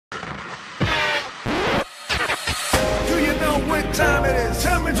what time it is?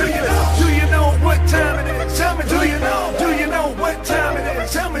 Tell me, do you know what time it is? Tell me, do you know what time it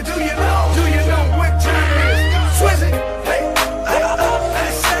is? Tell me, do you know what time it is? Swizzy, hey,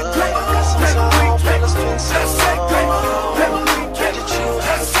 that's that grandma, that's that grandma, that's that grandma.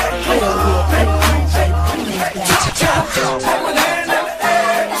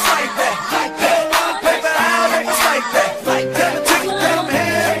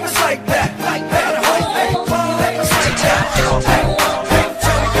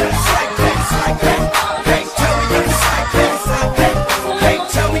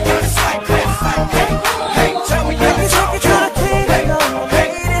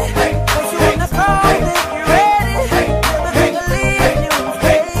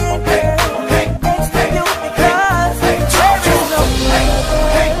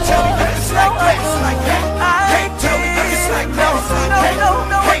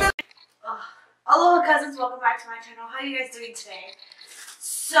 Hello cousins, welcome back to my channel. How are you guys doing today?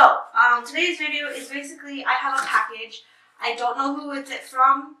 So, today's video is basically, I have a package. I don't know who it's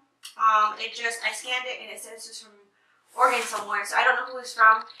from. I scanned it and it says it's from Oregon somewhere. So I don't know who it's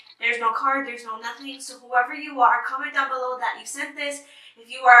from. There's no card, there's no nothing. So whoever you are, comment down below that you sent this.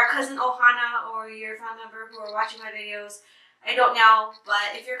 If you are cousin Ohana or your family member who are watching my videos, I don't know.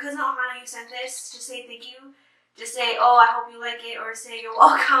 But if you're cousin Ohana, you sent this, just say thank you. Just say, oh, I hope you like it, or say you're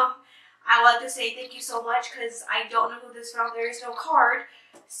welcome. I would like to say thank you so much because I don't know who this is from. There is no card.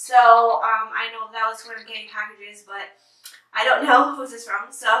 So, I know that was when I'm getting packages, but I don't know who this is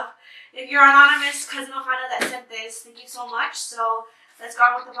from. So, if you're anonymous cousin Ohana that sent this, thank you so much. So, let's go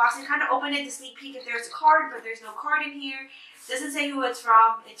on with the box and kind of open it to sneak peek if there's a card, but there's no card in here. It doesn't say who it's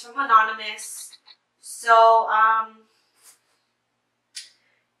from. It's from anonymous. So,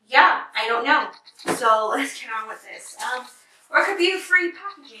 yeah, I don't know. So, let's get on with this. Or it could be a free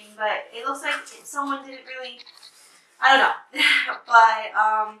packaging, but it looks like someone didn't really, I don't know. But,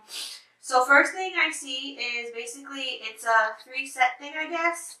 so first thing I see is basically, it's a 3-set thing, I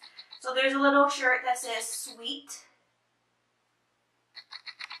guess. So there's a little shirt that says sweet.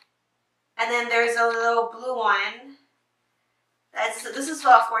 And then there's a little blue one. This is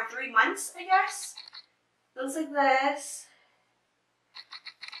for 3 months, I guess. Looks like this.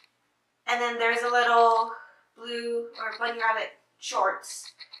 And then there's a little blue or bunny rabbit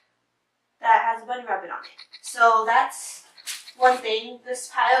shorts that has a bunny rabbit on it. So that's one thing. This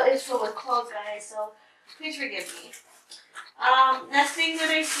pile is full of clothes, guys, so please forgive me. Next thing that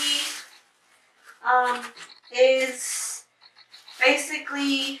I see is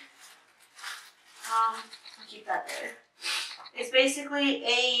basically I'll keep that there. It's basically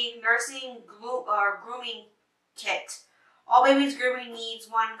a nursing grooming kit. All baby's grooming needs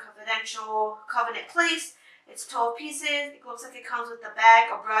one confidential covenant place. It's 12 pieces. It looks like it comes with a bag,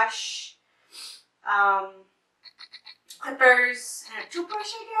 a brush, clippers, and a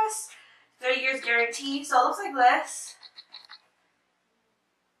toothbrush, I guess. 30 years guarantee. So it looks like this.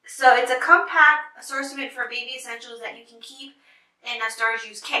 So it's a compact assortment for baby essentials that you can keep in a storage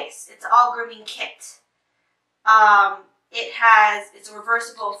use case. It's an all grooming kit. It's a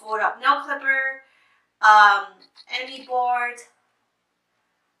reversible fold up nail clipper, enemy board,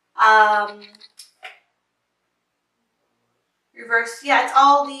 it's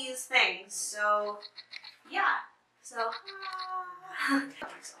all these things. So, yeah. So, get out of the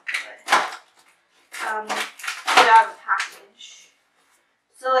package.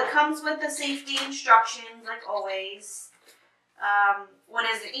 So it comes with the safety instructions, like always. One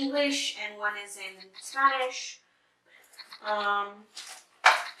is in English and one is in Spanish.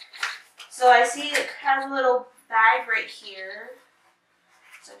 So I see it has a little bag right here.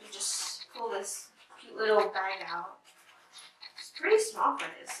 So if you just pull this cute little bag out. It's pretty small for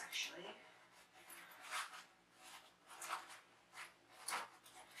this, actually.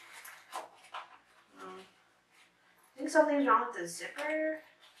 I think something's wrong with the zipper.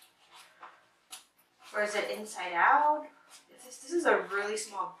 Or is it inside out? This is a really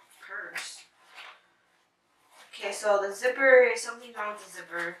small purse. Okay, so the zipper, something's wrong with the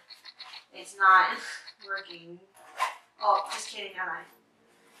zipper. It's not working. Oh, just kidding, am I?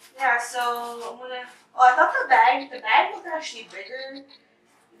 Yeah, so I'm gonna, I thought the bag was actually bigger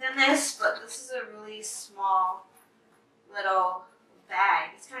than this, but this is a really small little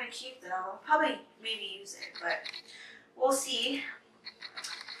bag. It's kind of cute though. I'll probably maybe use it, but we'll see.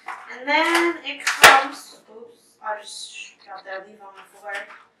 And then it comes, oops, I'll just drop that, leave it on the floor.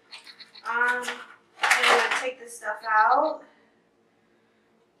 I'm gonna take this stuff out,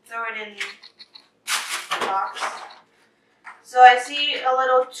 throw it in the box. So I see a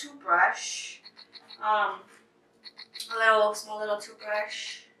little toothbrush, small little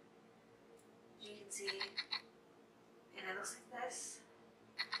toothbrush, as you can see, and it looks like this.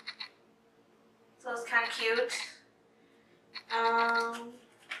 So it's kind of cute.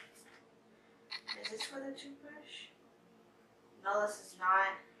 Is this for the toothbrush? No, this is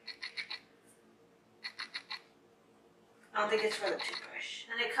not. I don't think it's for the toothbrush.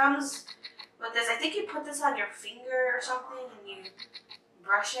 And it comes with this. I think you put this on your finger or something and you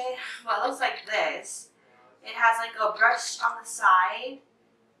brush it. Well, it looks like this. It has like a brush on the side.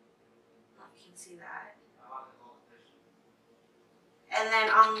 Oh, you can see that. And then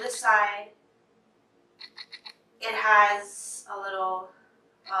on this side, it has a little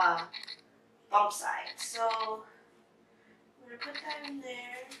bump side. So I'm gonna put that in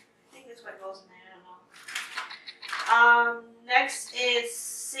there. I think that's what goes in there. I don't know. Next is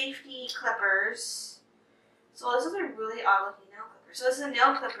safety clippers. So this is a really odd looking nail clipper. So this is a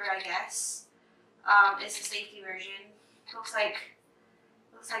nail clipper, I guess. It's the safety version. Looks like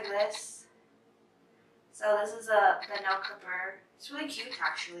this. So this is the nail clipper. It's really cute,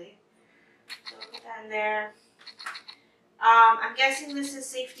 actually. So we'll put that in there. I'm guessing this is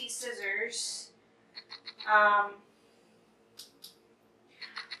safety scissors. Hold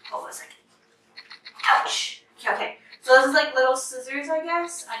on a second. Ouch. Okay. So this is like little scissors, I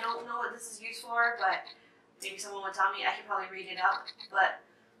guess. I don't know what this is used for, but maybe someone would tell me. I could probably read it up. But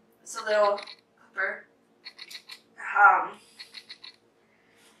it's a little clipper.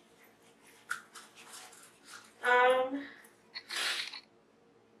 I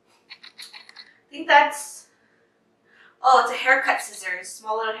think that's, oh, it's a haircut scissors,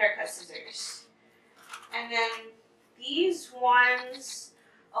 small little haircut scissors. And then these ones,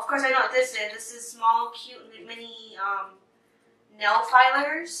 of course I know what this is. This is small, cute, mini nail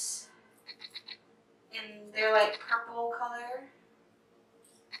filers. And they're like purple color.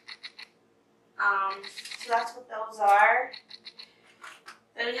 So that's what those are.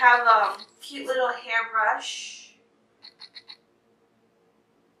 Then we have a cute little hairbrush.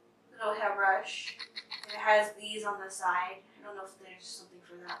 Little hairbrush. And it has these on the side. I don't know if there's something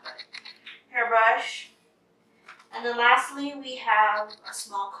for that, but hairbrush. And then lastly, we have a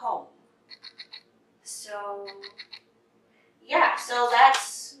small comb. So yeah, so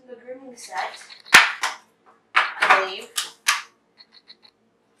that's the grooming set, I believe.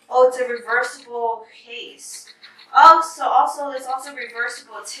 Oh, it's a reversible case. Oh, so also it's also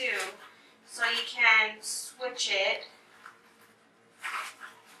reversible too. So you can switch it.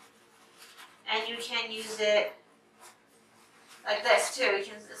 And you can use it like this too. You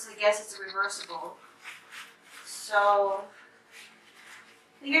can, I guess it's a reversible. So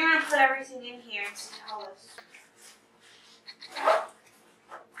I think I'm gonna put everything in here and see how this.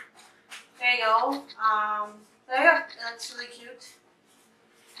 There you go. There you go. It looks really cute.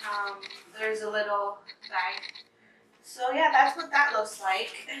 There's a little bag. So yeah, that's what that looks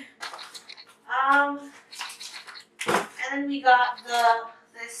like. And then we got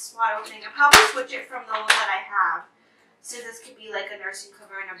this swaddle thing. I'll probably switch it from the one that I have. So this could be like a nursing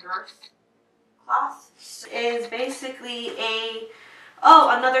cover and a birth cloth. So it is basically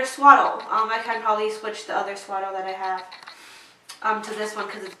another swaddle. I can probably switch the other swaddle that I have to this one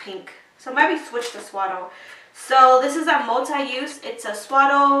because it's pink. So maybe switch the swaddle. So this is a multi-use. It's a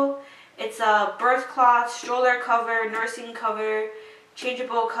swaddle, it's a birth cloth, stroller cover, nursing cover,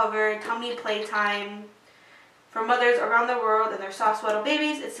 changeable cover, tummy playtime. For mothers around the world and their soft swaddle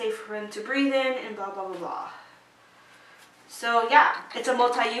babies, it's safe for them to breathe in and blah, blah, blah, blah. So yeah, it's a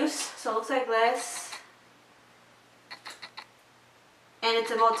multi-use. So it looks like this. And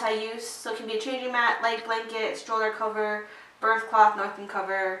it's a multi-use. So it can be a changing mat, light blanket, stroller cover, birth cloth, nothing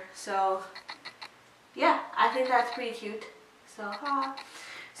cover. So yeah, I think that's pretty cute.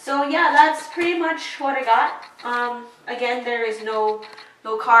 So yeah, that's pretty much what I got. Again, there is no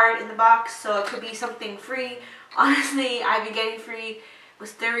card in the box, so it could be something free. Honestly, I've been getting free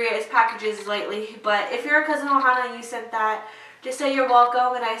Wisteria packages lately. But if you're a cousin Ohana and you sent that, just say you're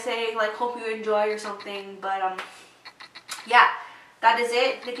welcome, and I say like hope you enjoy or something. But yeah, that is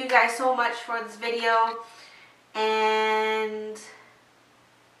it. Thank you guys so much for this video. And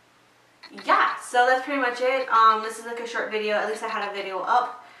yeah, so that's pretty much it. This is like a short video. At least I had a video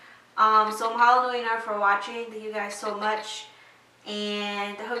up. So mahalo nui nui for watching. Thank you guys so much.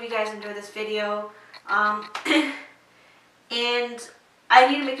 And I hope you guys enjoyed this video. And I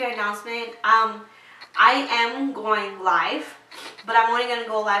need to make an announcement. I am going live, but I'm only going to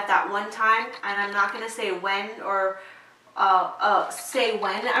go live that one time, and I'm not going to say when or say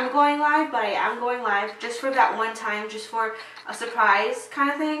when I'm going live, but I am going live just for that one time, just for a surprise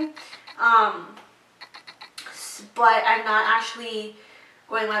kind of thing. But I'm not actually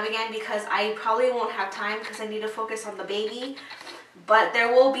going live again because I probably won't have time because I need to focus on the baby. But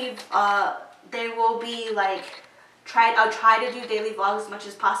there will be like I'll try to do daily vlogs as much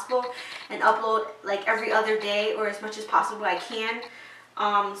as possible and upload like every other day or as much as possible I can.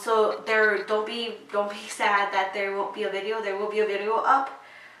 So don't be sad that there won't be a video. There will be a video up.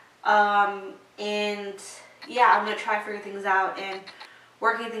 And yeah, I'm gonna try to figure things out and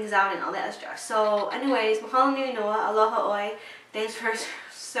working things out and all that stuff. So anyways, mahalo nui noa, aloha oi. Thanks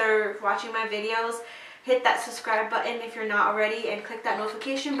for watching my videos. Hit that subscribe button if you're not already and click that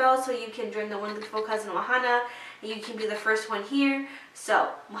notification bell so you can join the wonderful cousin Ohana and you can be the first one here. So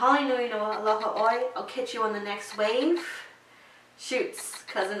mahalo nui noa, aloha oi. I'll catch you on the next wave. Shoots,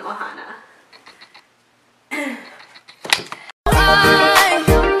 cousin Ohana.